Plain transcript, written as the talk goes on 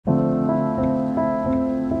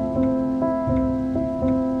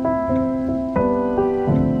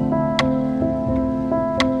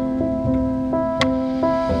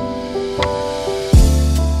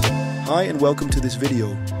Hi and welcome to this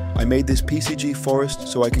video. I made this PCG Forest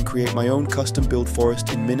so I can create my own custom build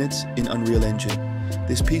forest in minutes in Unreal Engine.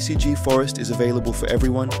 This PCG Forest is available for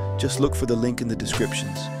everyone, just look for the link in the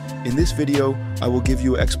descriptions. In this video, I will give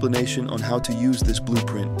you an explanation on how to use this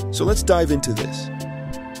blueprint. So let's dive into this.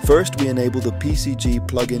 First, we enable the PCG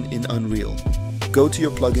plugin in Unreal. Go to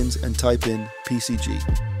your plugins and type in PCG.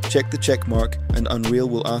 Check the check mark and Unreal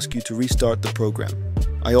will ask you to restart the program.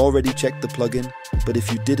 I already checked the plugin, but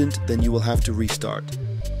if you didn't, then you will have to restart.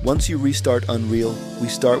 Once you restart Unreal, we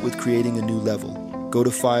start with creating a new level. Go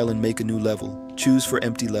to File and make a new level. Choose for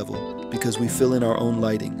empty level, because we fill in our own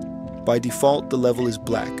lighting. By default, the level is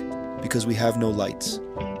black, because we have no lights.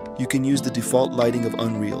 You can use the default lighting of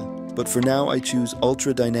Unreal, but for now I choose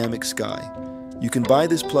Ultra Dynamic Sky. You can buy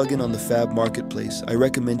this plugin on the Fab Marketplace. I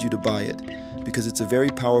recommend you to buy it, because it's a very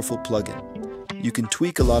powerful plugin. You can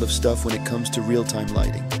tweak a lot of stuff when it comes to real-time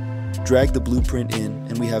lighting. Drag the blueprint in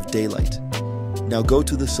and we have daylight. Now go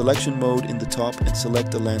to the selection mode in the top and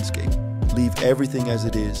select a landscape. Leave everything as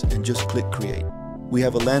it is and just click create. We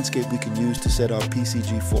have a landscape we can use to set our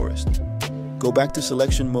PCG Forest. Go back to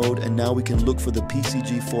selection mode and now we can look for the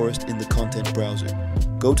PCG Forest in the content browser.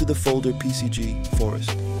 Go to the folder PCG Forest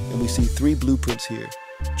and we see 3 blueprints here.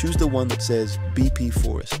 Choose the one that says BP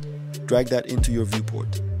Forest. Drag that into your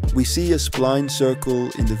viewport. We see a spline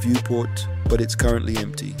circle in the viewport, but it's currently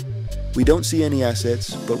empty. We don't see any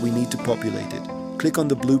assets, but we need to populate it. Click on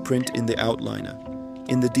the blueprint in the outliner.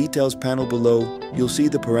 In the details panel below, you'll see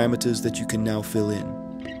the parameters that you can now fill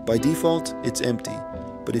in. By default, it's empty,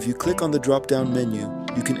 but if you click on the drop-down menu,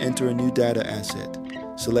 you can enter a new data asset.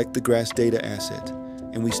 Select the grass data asset,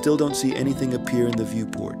 and we still don't see anything appear in the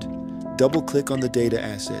viewport. Double-click on the data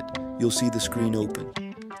asset, you'll see the screen open.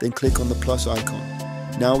 Then click on the plus icon.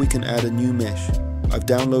 Now we can add a new mesh. I've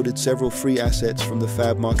downloaded several free assets from the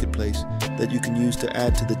Fab Marketplace that you can use to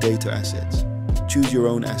add to the data assets. Choose your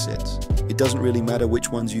own assets. It doesn't really matter which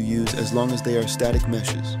ones you use as long as they are static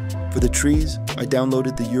meshes. For the trees, I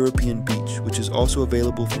downloaded the European Beach, which is also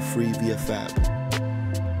available for free via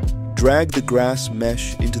Fab. Drag the grass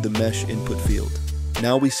mesh into the mesh input field.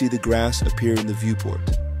 Now we see the grass appear in the viewport.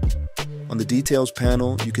 On the details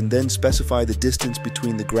panel, you can then specify the distance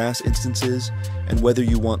between the grass instances and whether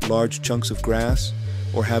you want large chunks of grass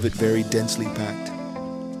or have it very densely packed.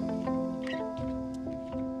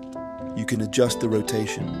 You can adjust the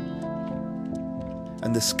rotation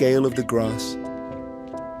and the scale of the grass.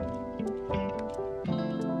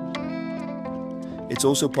 It's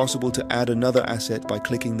also possible to add another asset by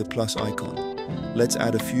clicking the plus icon. Let's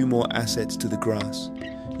add a few more assets to the grass.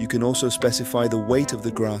 You can also specify the weight of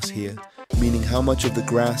the grass here, meaning how much of the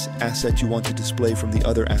grass asset you want to display from the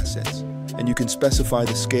other assets. And you can specify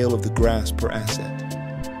the scale of the grass per asset.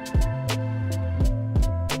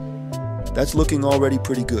 That's looking already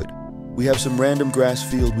pretty good. We have some random grass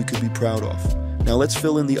field we could be proud of. Now let's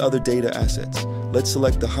fill in the other data assets. Let's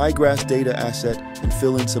select the high grass data asset and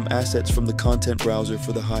fill in some assets from the content browser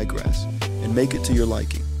for the high grass, and make it to your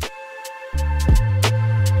liking.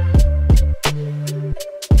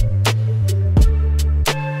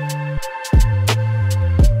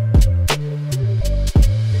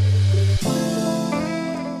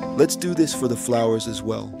 Let's do this for the flowers as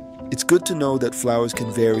well. It's good to know that flowers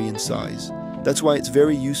can vary in size. That's why it's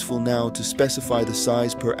very useful now to specify the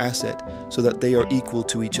size per asset so that they are equal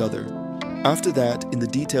to each other. After that, in the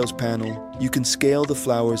details panel, you can scale the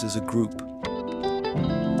flowers as a group.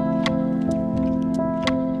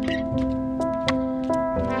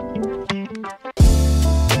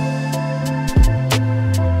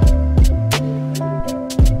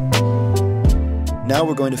 Now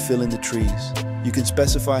we're going to fill in the trees. You can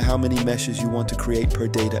specify how many meshes you want to create per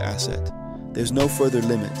data asset. There's no further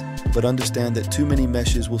limit, but understand that too many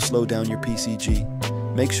meshes will slow down your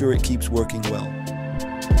PCG. Make sure it keeps working well.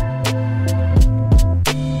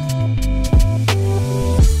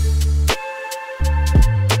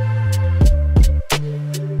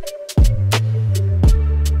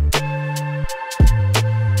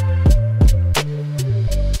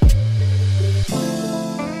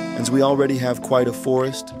 We already have quite a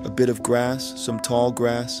forest, a bit of grass, some tall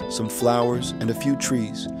grass, some flowers, and a few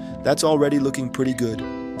trees. That's already looking pretty good.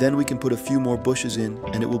 Then we can put a few more bushes in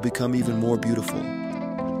and it will become even more beautiful.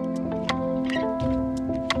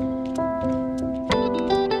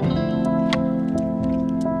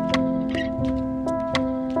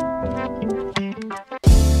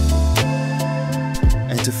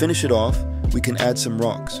 And to finish it off, we can add some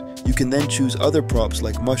rocks. You can then choose other props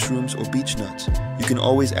like mushrooms or beech nuts. You can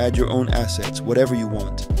always add your own assets, whatever you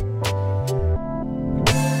want.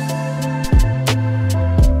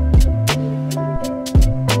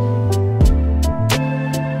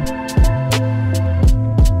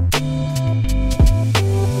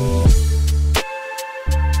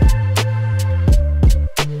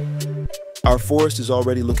 forest is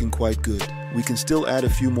already looking quite good. We can still add a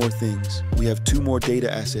few more things. We have 2 more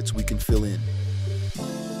data assets we can fill in.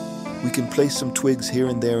 We can place some twigs here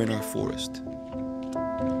and there in our forest.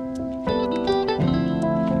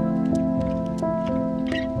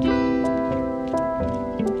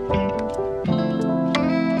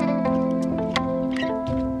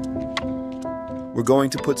 We're going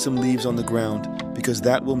to put some leaves on the ground because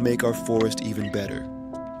that will make our forest even better.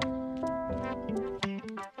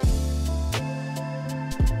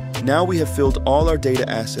 Now we have filled all our data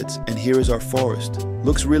assets, and here is our forest.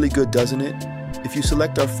 Looks really good, doesn't it? If you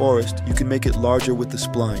select our forest, you can make it larger with the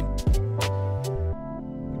spline.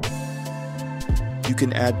 You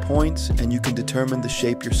can add points and you can determine the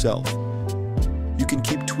shape yourself. You can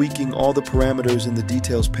keep tweaking all the parameters in the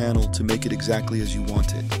details panel to make it exactly as you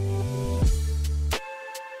want it.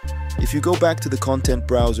 If you go back to the content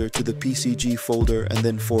browser to the PCG folder and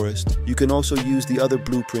then forest, you can also use the other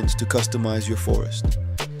blueprints to customize your forest.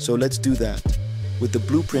 So let's do that. With the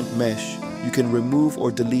blueprint mesh, you can remove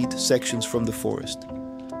or delete sections from the forest.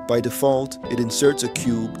 By default, it inserts a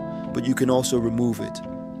cube, but you can also remove it.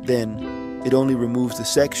 Then, it only removes the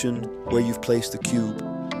section where you've placed the cube.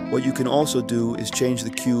 What you can also do is change the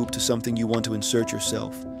cube to something you want to insert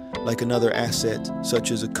yourself, like another asset such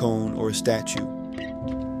as a cone or a statue.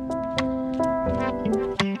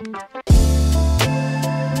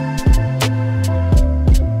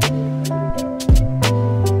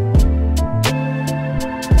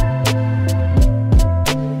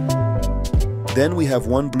 Then we have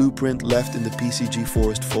one blueprint left in the PCG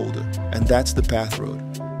Forest folder, and that's the path road.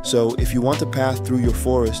 So if you want a path through your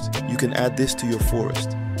forest, you can add this to your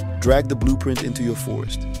forest. Drag the blueprint into your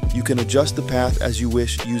forest. You can adjust the path as you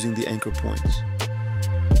wish using the anchor points.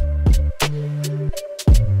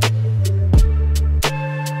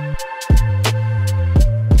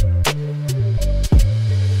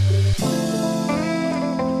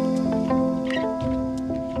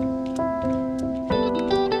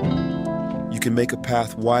 You can make a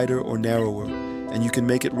path wider or narrower, and you can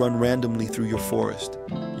make it run randomly through your forest.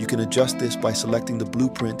 You can adjust this by selecting the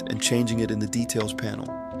blueprint and changing it in the details panel.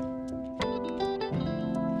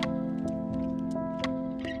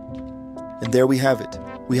 And there we have it.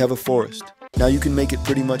 We have a forest. Now you can make it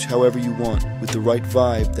pretty much however you want, with the right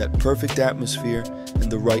vibe, that perfect atmosphere,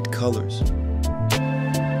 and the right colors.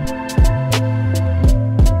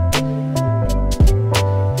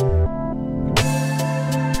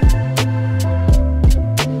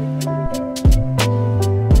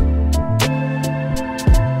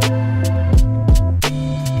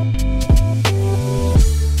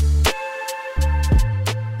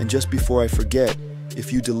 Just before I forget,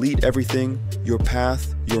 if you delete everything, your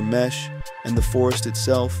path, your mesh, and the forest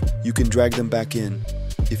itself, you can drag them back in.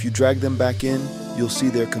 If you drag them back in, you'll see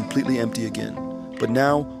they're completely empty again. But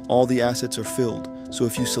now, all the assets are filled, so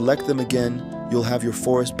if you select them again, you'll have your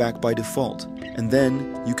forest back by default. And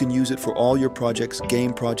then, you can use it for all your projects,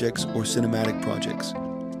 game projects, or cinematic projects.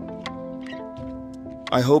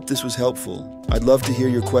 I hope this was helpful. I'd love to hear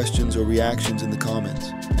your questions or reactions in the comments.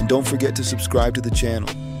 And don't forget to subscribe to the channel.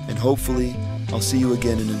 And hopefully, I'll see you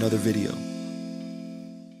again in another video.